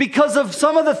because of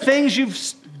some of the things you've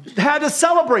had to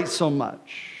celebrate so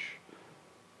much.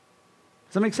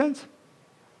 Does that make sense?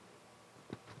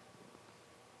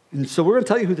 And so we're going to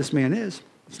tell you who this man is.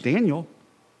 It's Daniel.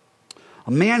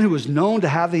 A man who was known to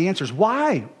have the answers.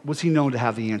 Why was he known to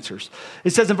have the answers? It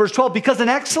says in verse 12, because an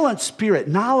excellent spirit,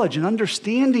 knowledge, and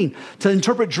understanding to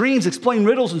interpret dreams, explain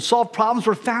riddles, and solve problems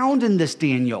were found in this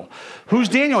Daniel. Who's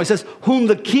Daniel? He says, whom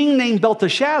the king named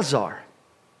Belteshazzar.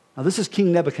 Now this is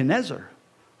King Nebuchadnezzar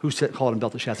who called him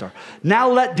Belteshazzar. Now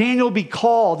let Daniel be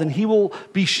called, and he'll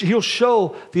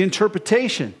show the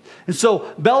interpretation. And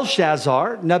so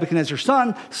Belshazzar, Nebuchadnezzar's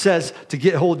son, says to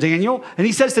get hold of Daniel, and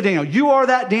he says to Daniel, you are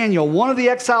that Daniel, one of the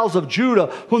exiles of Judah,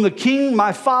 whom the king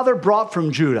my father brought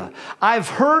from Judah. I've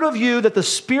heard of you that the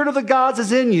spirit of the gods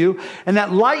is in you, and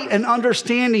that light and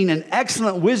understanding and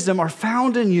excellent wisdom are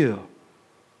found in you.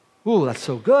 Ooh, that's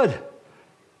so good.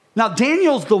 Now,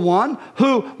 Daniel's the one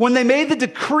who, when they made the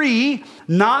decree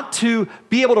not to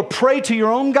be able to pray to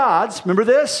your own gods, remember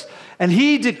this? And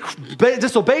he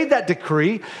disobeyed that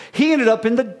decree, he ended up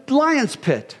in the lion's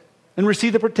pit and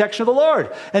received the protection of the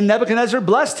Lord. And Nebuchadnezzar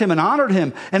blessed him and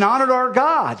honored our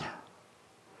God.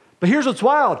 But here's what's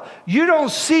wild. You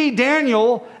don't see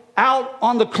Daniel out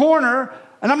on the corner.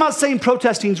 And I'm not saying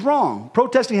protesting's wrong.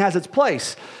 Protesting has its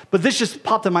place. But this just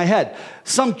popped in my head.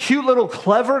 Some cute little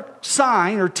clever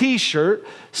sign or t-shirt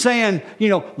saying,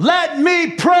 let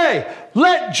me pray.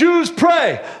 Let Jews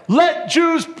pray. Let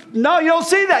Jews... No, you don't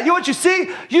see that. You know what you see?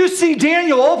 You see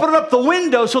Daniel opening up the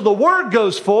window so the word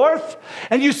goes forth.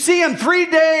 And you see him 3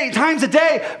 times a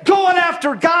day going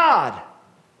after God.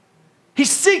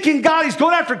 He's seeking God. He's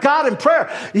going after God in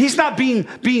prayer. He's not being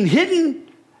hidden.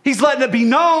 He's letting it be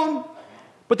known.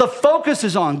 But the focus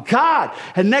is on God.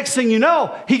 And next thing you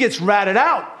know, he gets ratted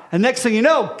out. And next thing you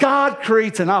know, God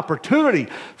creates an opportunity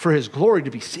for his glory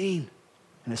to be seen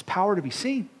and his power to be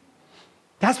seen.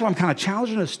 That's what I'm kind of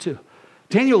challenging us to.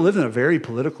 Daniel lived in a very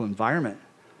political environment,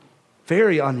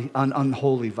 very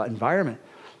unholy environment.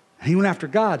 And he went after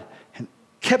God. And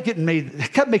kept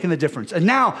making the difference. And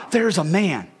now there's a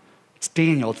man. It's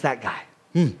Daniel. It's that guy.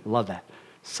 I love that.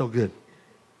 So good.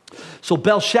 So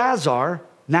Belshazzar,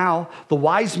 now the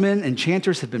wise men and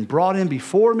enchanters have been brought in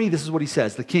before me. This is what he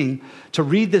says, the king, to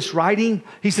read this writing.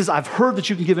 He says, I've heard that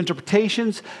you can give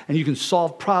interpretations and you can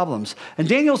solve problems. And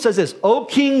Daniel says this, O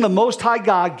king, the most high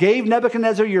God gave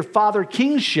Nebuchadnezzar your father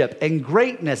kingship and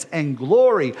greatness and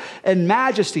glory and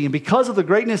majesty. And because of the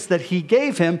greatness that he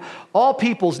gave him, all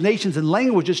peoples, nations, and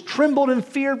languages trembled and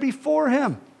feared before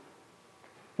him.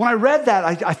 When I read that,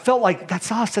 I felt like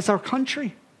that's us, that's our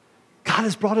country. God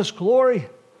has brought us glory.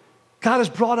 God has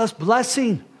brought us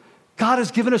blessing. God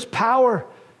has given us power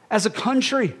as a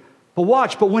country. But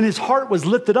when his heart was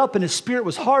lifted up and his spirit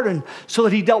was hardened so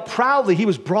that he dealt proudly, he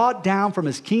was brought down from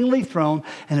his kingly throne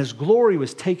and his glory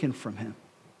was taken from him.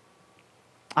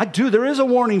 There is a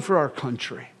warning for our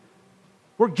country.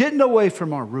 We're getting away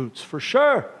from our roots, for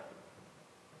sure.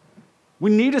 We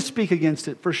need to speak against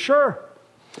it, for sure.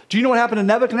 Do you know what happened to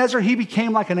Nebuchadnezzar? He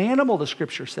became like an animal, the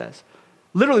scripture says.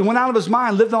 Literally went out of his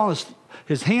mind, lived on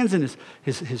his hands and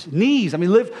his knees. I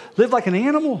mean, lived like an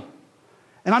animal.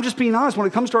 And I'm just being honest, when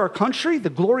it comes to our country, the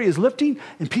glory is lifting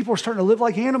and people are starting to live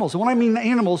like animals. And when I mean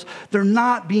animals, they're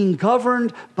not being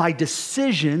governed by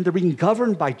decision. They're being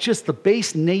governed by just the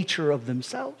base nature of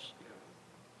themselves.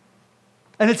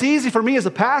 And it's easy for me as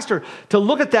a pastor to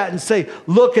look at that and say,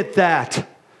 look at that.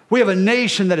 We have a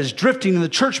nation that is drifting and the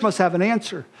church must have an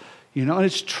answer. And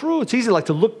it's true. It's easy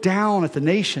to look down at the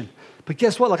nation. But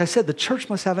guess what? Like I said, the church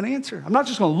must have an answer. I'm not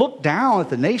just going to look down at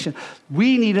the nation.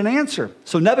 We need an answer.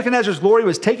 So Nebuchadnezzar's glory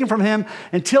was taken from him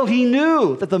until he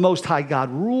knew that the Most High God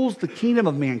rules the kingdom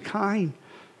of mankind,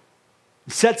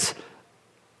 sets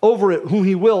over it whom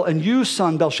he will. And you,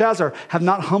 son Belshazzar, have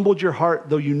not humbled your heart,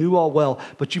 though you knew all well,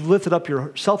 but you've lifted up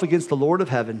yourself against the Lord of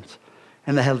heavens.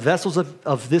 And the vessels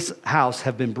of this house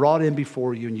have been brought in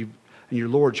before you, and your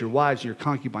lords, your wives, and your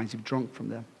concubines, you've drunk from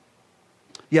them.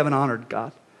 You haven't honored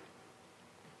God.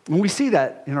 And we see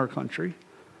that in our country.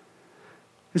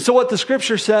 And so what the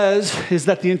scripture says is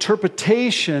that the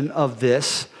interpretation of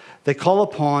this, they call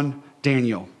upon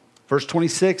Daniel. Verse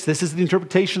 26, this is the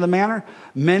interpretation of the matter.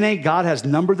 Mene, God has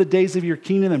numbered the days of your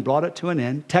kingdom and brought it to an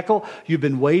end. Tekel, you've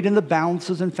been weighed in the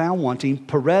balances and found wanting.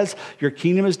 Perez, your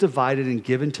kingdom is divided and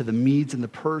given to the Medes and the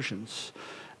Persians.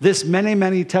 This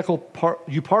Mene, Tekel,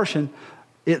 Upharsin,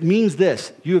 it means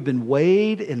this. You have been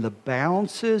weighed in the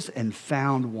balances and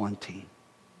found wanting.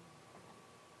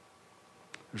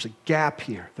 There's a gap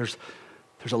here. There's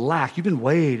a lack. You've been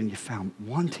weighed and you found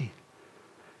wanting.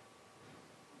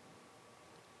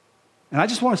 And I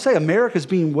just want to say, America is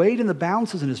being weighed in the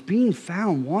balances and is being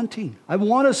found wanting. I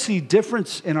want to see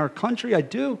difference in our country. I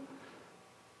do.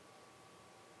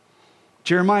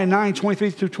 Jeremiah 9, 23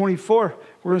 through 24.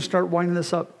 We're going to start winding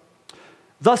this up.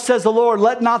 Thus says the Lord,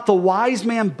 let not the wise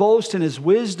man boast in his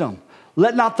wisdom.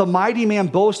 Let not the mighty man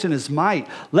boast in his might.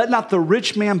 Let not the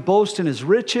rich man boast in his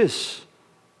riches.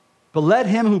 But let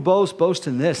him who boasts boast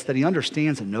in this, that he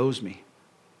understands and knows me.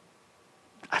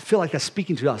 I feel like that's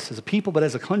speaking to us as a people, but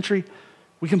as a country,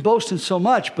 we can boast in so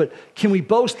much, but can we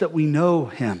boast that we know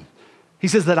him? He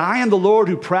says that I am the Lord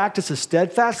who practices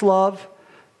steadfast love,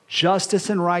 justice,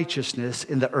 and righteousness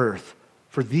in the earth.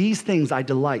 For these things I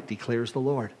delight, declares the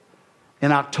Lord.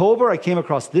 In October, I came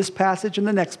across this passage and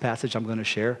the next passage I'm going to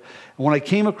share. And when I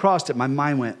came across it, my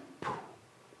mind went,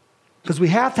 because we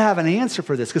have to have an answer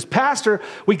for this. Because, Pastor,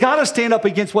 we got to stand up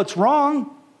against what's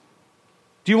wrong.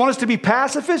 Do you want us to be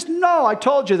pacifists? No, I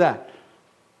told you that.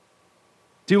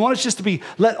 Do you want us just to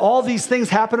let all these things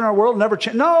happen in our world and never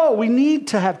change? No, we need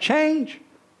to have change.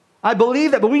 I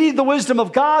believe that, but we need the wisdom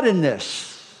of God in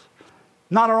this,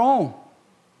 not our own.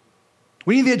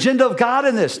 We need the agenda of God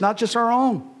in this, not just our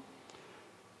own.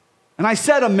 And I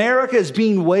said America is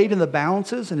being weighed in the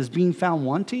balances and is being found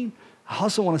wanting. I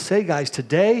also want to say, guys,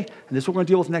 today, and this is what we're going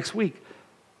to deal with next week,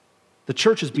 the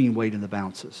church is being weighed in the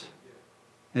balances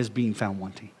and is being found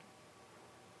wanting.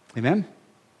 Amen?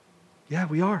 Yeah,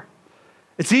 we are.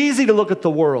 It's easy to look at the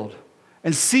world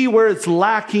and see where it's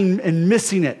lacking and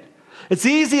missing it. It's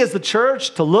easy as the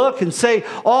church to look and say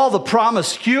all the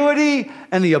promiscuity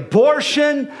and the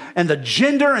abortion and the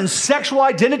gender and sexual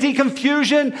identity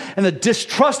confusion and the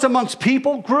distrust amongst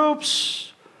people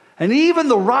groups and even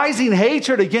the rising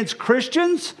hatred against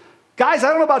Christians. Guys, I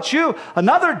don't know about you,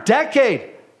 another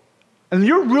decade, and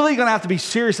you're really going to have to be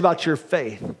serious about your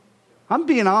faith. I'm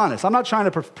being honest. I'm not trying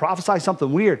to prophesy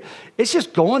something weird. It's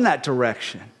just going that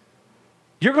direction.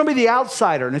 You're going to be the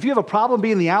outsider. And if you have a problem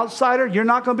being the outsider, you're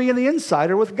not going to be in the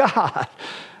insider with God.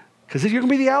 Because you're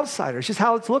going to be the outsider. It's just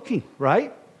how it's looking,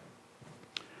 right?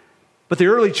 But the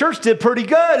early church did pretty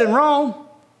good in Rome.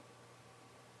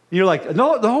 you're like,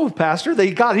 no, Pastor,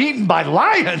 they got eaten by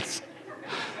lions.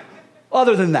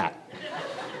 Other than that.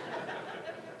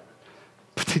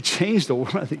 But they changed the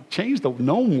world. They changed the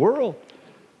known world.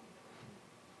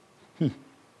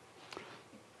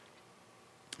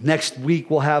 Next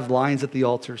week, we'll have lions at the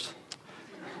altars.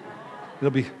 It'll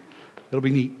be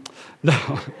neat.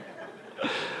 No.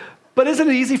 But isn't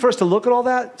it easy for us to look at all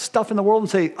that stuff in the world and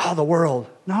say, oh, the world.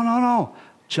 No.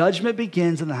 Judgment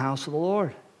begins in the house of the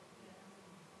Lord.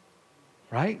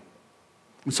 Right?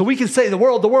 And so we can say the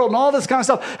world, and all this kind of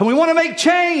stuff, and we want to make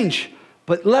change.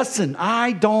 But listen,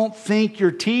 I don't think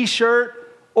your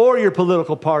t-shirt or your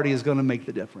political party is going to make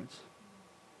the difference.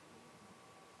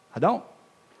 I don't.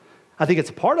 I think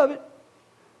it's a part of it,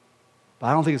 but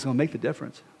I don't think it's going to make the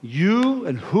difference. You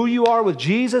and who you are with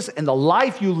Jesus and the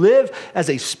life you live as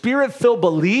a Spirit-filled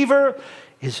believer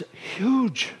is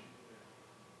huge.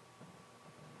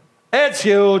 It's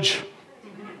huge.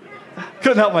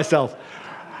 Couldn't help myself.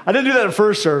 I didn't do that in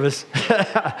first service.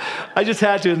 I just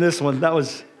had to in this one. That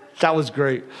was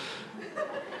great.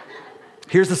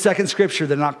 Here's the second scripture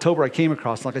that in October I came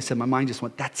across. Like I said, my mind just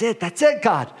went, that's it,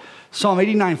 God. Psalm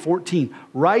 89:14.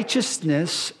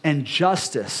 Righteousness and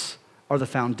justice are the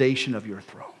foundation of your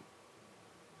throne.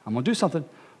 I'm going to do something.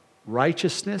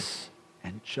 Righteousness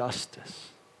and justice.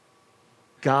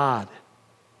 God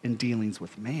in dealings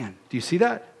with man. Do you see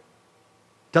that?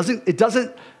 It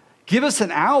doesn't give us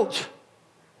an out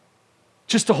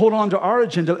just to hold on to our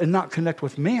agenda and not connect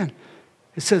with man.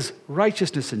 It says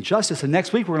righteousness and justice. And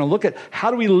next week, we're going to look at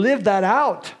how do we live that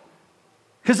out?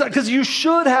 Because you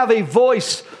should have a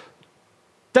voice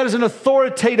that is an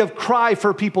authoritative cry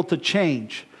for people to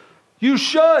change. You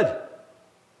should.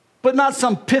 But not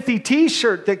some pithy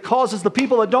t-shirt that causes the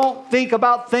people that don't think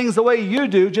about things the way you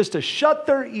do just to shut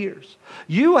their ears.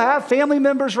 You have family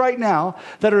members right now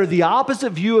that are the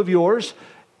opposite view of yours,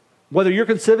 whether you're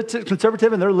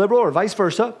conservative and they're liberal or vice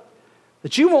versa,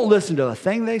 that you won't listen to a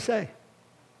thing they say.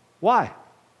 Why?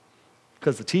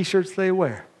 Because the t-shirts they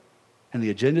wear and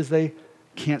the agendas they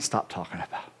can't stop talking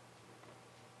about.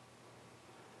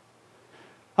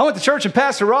 I went to church and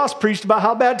Pastor Ross preached about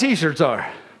how bad t-shirts are.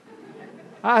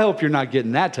 I hope you're not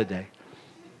getting that today.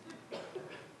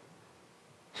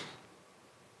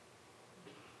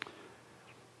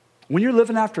 When you're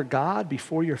living after God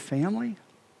before your family,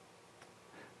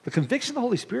 the conviction of the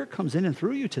Holy Spirit comes in and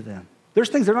through you to them. There's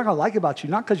things they're not going to like about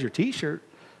you, not because of your t-shirt.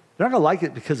 They're not going to like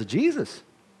it because of Jesus.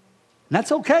 And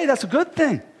that's okay. That's a good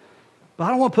thing. But I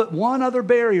don't want to put one other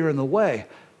barrier in the way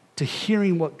to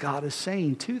hearing what God is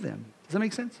saying to them. Does that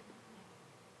make sense?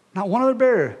 Not one other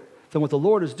barrier than what the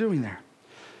Lord is doing there.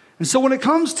 And so when it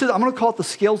comes to, I'm going to call it the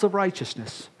scales of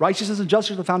righteousness. Righteousness and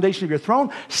justice are the foundation of your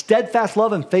throne. Steadfast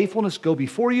love and faithfulness go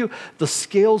before you. The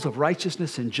scales of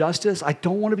righteousness and justice. I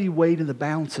don't want to be weighed in the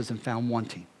balances and found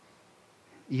wanting.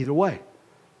 Either way.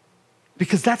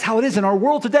 Because that's how it is in our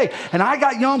world today. And I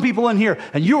got young people in here,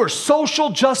 and you are social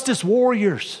justice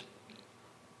warriors.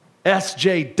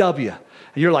 SJW. And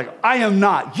you're like, I am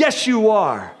not. Yes, you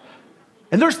are.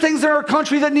 And there's things in our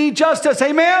country that need justice.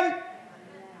 Amen?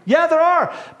 Yeah, there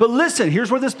are. But listen, here's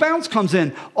where this bounce comes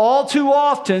in. All too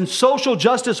often, social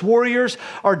justice warriors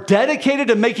are dedicated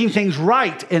to making things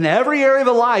right in every area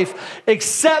of life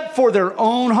except for their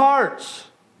own hearts.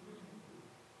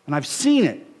 And I've seen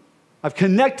it. I've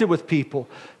connected with people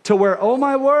to where, oh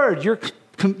my word,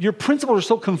 your principles are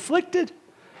so conflicted.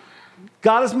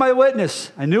 God is my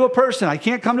witness. I knew a person. I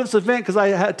can't come to this event because I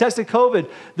had tested COVID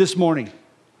this morning.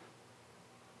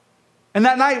 And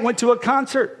that night went to a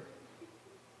concert.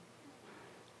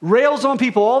 Rails on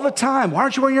people all the time. Why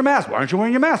aren't you wearing your mask? Why aren't you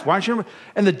wearing your mask? Why aren't you?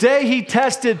 And the day he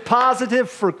tested positive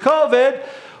for COVID,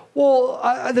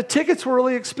 well, the tickets were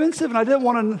really expensive and I didn't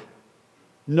want to,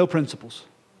 no principles.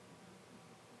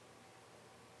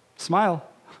 Smile.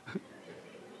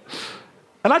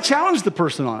 And I challenged the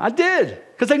person on it. I did,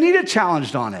 because they needed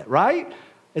challenged on it, right?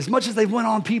 As much as they went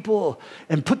on people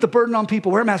and put the burden on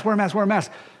people, wear a mask, wear a mask, wear a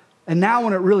mask. And now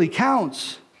when it really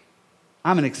counts,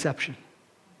 I'm an exception.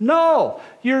 No,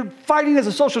 you're fighting as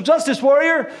a social justice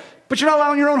warrior, but you're not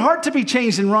allowing your own heart to be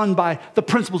changed and run by the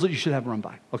principles that you should have run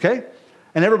by, okay?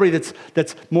 And everybody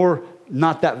that's more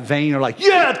not that vain are like,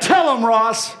 yeah, tell them,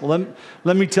 Ross. Well,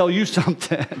 let me tell you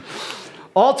something.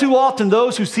 All too often,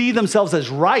 those who see themselves as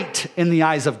right in the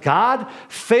eyes of God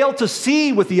fail to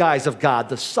see with the eyes of God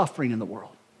the suffering in the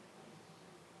world.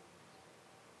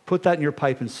 Put that in your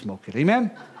pipe and smoke it.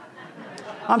 Amen?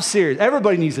 I'm serious.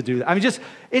 Everybody needs to do that. I mean,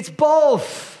 it's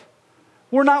both.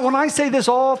 When I say this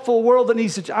awful world that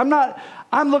needs to,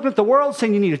 I'm looking at the world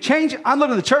saying you need to change. I'm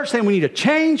looking at the church saying we need to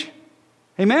change.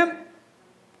 Amen?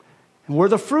 And where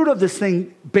the fruit of this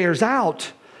thing bears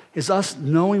out is us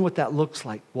knowing what that looks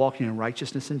like, walking in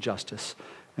righteousness and justice.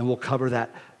 And we'll cover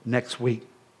that next week.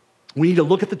 We need to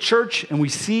look at the church and we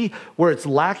see where it's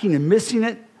lacking and missing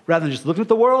it rather than just looking at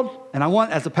the world. And I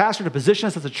want, as a pastor, to position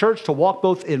us as a church to walk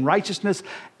both in righteousness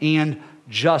and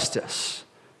justice.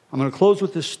 I'm going to close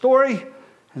with this story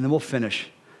and then we'll finish.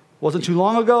 It wasn't too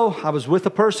long ago, I was with a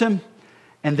person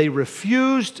and they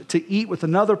refused to eat with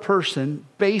another person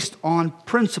based on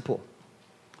principle.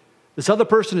 This other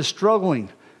person is struggling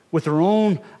with their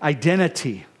own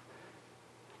identity.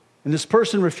 And this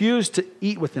person refused to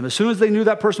eat with them. As soon as they knew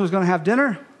that person was going to have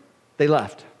dinner, they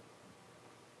left.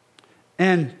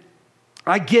 And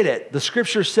I get it. The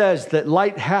scripture says that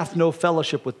light hath no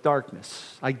fellowship with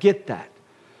darkness. I get that.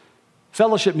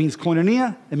 Fellowship means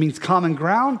koinonia. It means common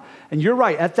ground. And you're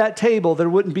right. At that table, there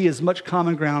wouldn't be as much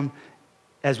common ground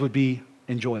as would be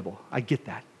enjoyable. I get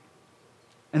that.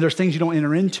 And there's things you don't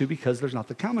enter into because there's not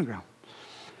the common ground.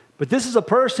 But this is a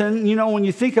person, you know, when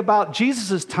you think about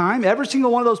Jesus' time, every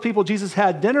single one of those people Jesus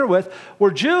had dinner with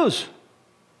were Jews.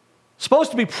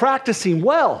 Supposed to be practicing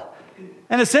well.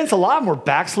 In a sense, a lot of them were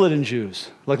backslidden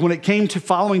Jews. Like when it came to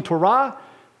following Torah,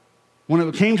 when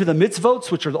it came to the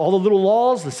mitzvot, which are all the little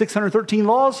laws, the 613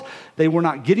 laws, they were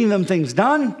not getting them things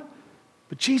done.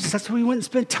 But Jesus, that's who he went and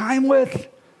spent time with.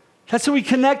 That's who he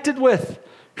connected with.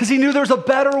 Because he knew there was a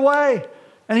better way.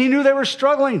 And he knew they were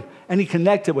struggling. And he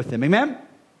connected with them. Amen?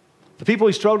 The people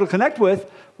he struggled to connect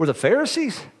with were the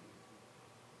Pharisees.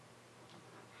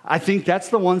 I think that's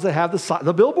the ones that have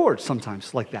the billboards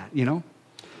sometimes like that, you know.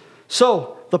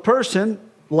 So the person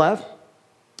left,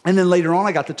 and then later on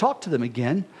I got to talk to them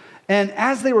again. And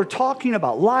as they were talking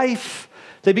about life,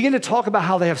 they began to talk about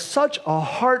how they have such a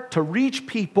heart to reach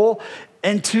people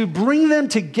and to bring them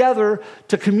together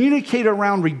to communicate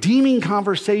around redeeming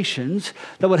conversations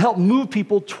that would help move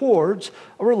people towards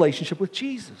a relationship with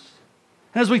Jesus.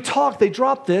 And as we talked, they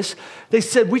dropped this. They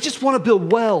said, we just want to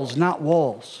build wells, not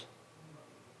walls.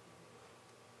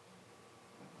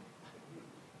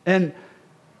 And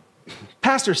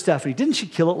Pastor Stephanie, didn't she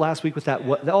kill it last week with that?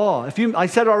 I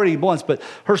said it already once, but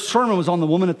her sermon was on the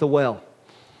woman at the well.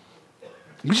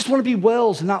 We just want to be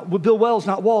wells and build wells,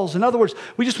 not walls. In other words,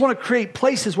 we just want to create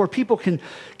places where people can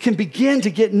begin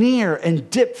to get near and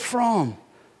dip from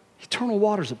eternal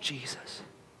waters of Jesus.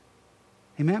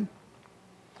 Amen?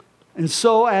 And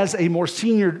so as a more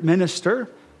senior minister,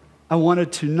 I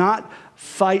wanted to not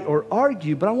fight or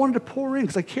argue, but I wanted to pour in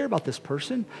because I care about this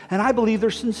person, and I believe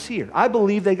they're sincere. I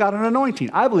believe they got an anointing.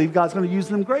 I believe God's going to use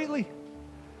them greatly.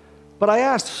 But I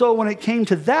asked, so when it came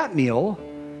to that meal,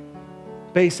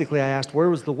 basically I asked, where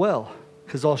was the well?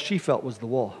 Because all she felt was the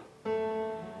wall.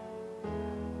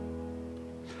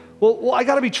 Well, I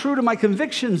got to be true to my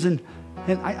convictions, and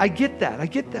I get that. I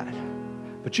get that.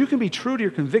 But you can be true to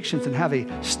your convictions and have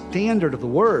a standard of the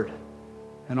word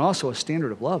and also a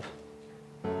standard of love.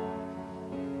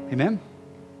 Amen?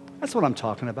 That's what I'm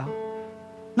talking about.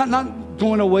 Not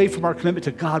going away from our commitment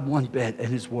to God one bit and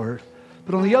his word.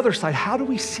 But on the other side, how do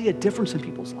we see a difference in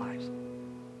people's lives?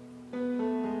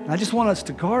 And I just want us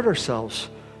to guard ourselves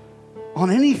on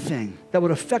anything that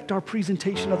would affect our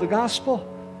presentation of the gospel.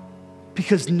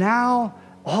 Because now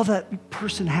all that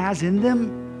person has in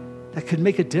them that could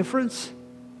make a difference,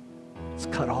 it's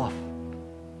cut off.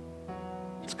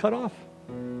 It's cut off.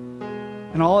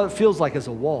 And all it feels like is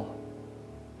a wall.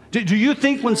 Do you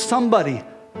think when somebody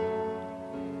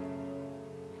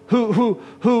who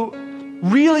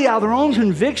really out of their own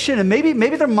conviction, and maybe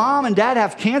their mom and dad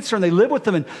have cancer and they live with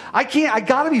them, and I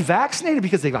got to be vaccinated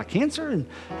because they got cancer, and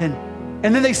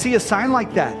then they see a sign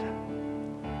like that.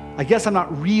 I guess I'm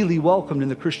not really welcomed in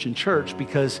the Christian church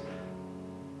because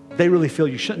they really feel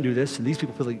you shouldn't do this, and these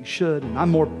people feel like you should, and I'm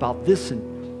more about this,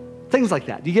 and things like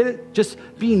that. Do you get it? Just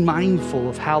being mindful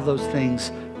of how those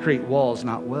things create walls,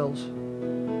 not wells.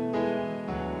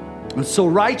 And so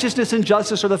righteousness and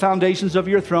justice are the foundations of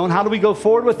your throne. How do we go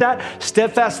forward with that?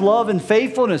 Steadfast love and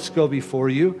faithfulness go before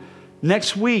you.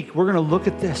 Next week, we're going to look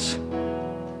at this.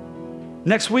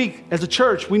 Next week, as a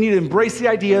church, we need to embrace the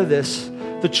idea of this.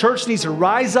 The church needs to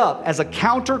rise up as a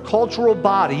countercultural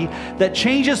body that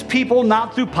changes people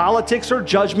not through politics or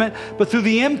judgment, but through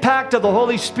the impact of the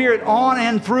Holy Spirit on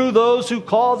and through those who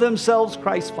call themselves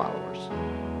Christ followers.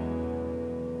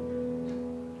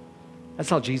 That's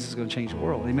how Jesus is going to change the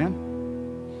world. Amen?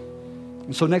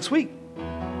 And so next week,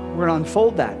 we're going to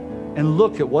unfold that and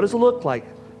look at what does it look like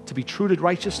to be true to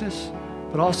righteousness,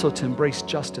 but also to embrace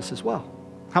justice as well.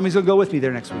 How many's going to go with me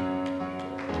there next week?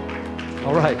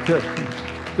 All right, good.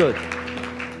 Good.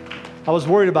 I was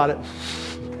worried about it.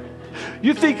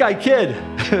 You think I kid?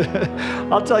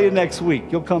 I'll tell you next week.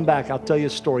 You'll come back. I'll tell you a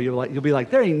story. You'll be like,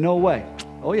 there ain't no way.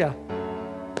 Oh, yeah.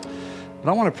 But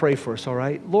I want to pray for us, all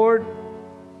right? Lord,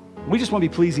 we just want to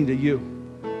be pleasing to you.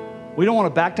 We don't want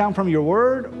to back down from your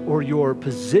word or your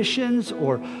positions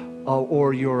or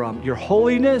your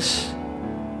holiness.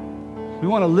 We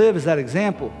want to live as that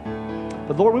example.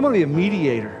 But Lord, we want to be a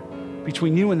mediator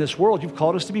between you and this world. You've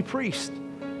called us to be priests.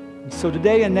 And so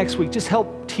today and next week, just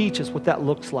help teach us what that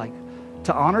looks like,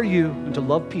 to honor you and to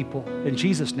love people. In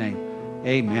Jesus' name,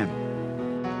 amen.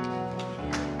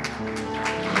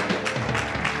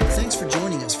 Thanks for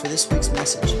joining us for this week's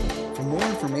message. For more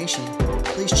information,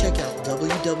 please check out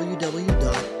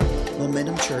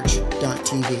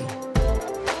www.momentumchurch.tv.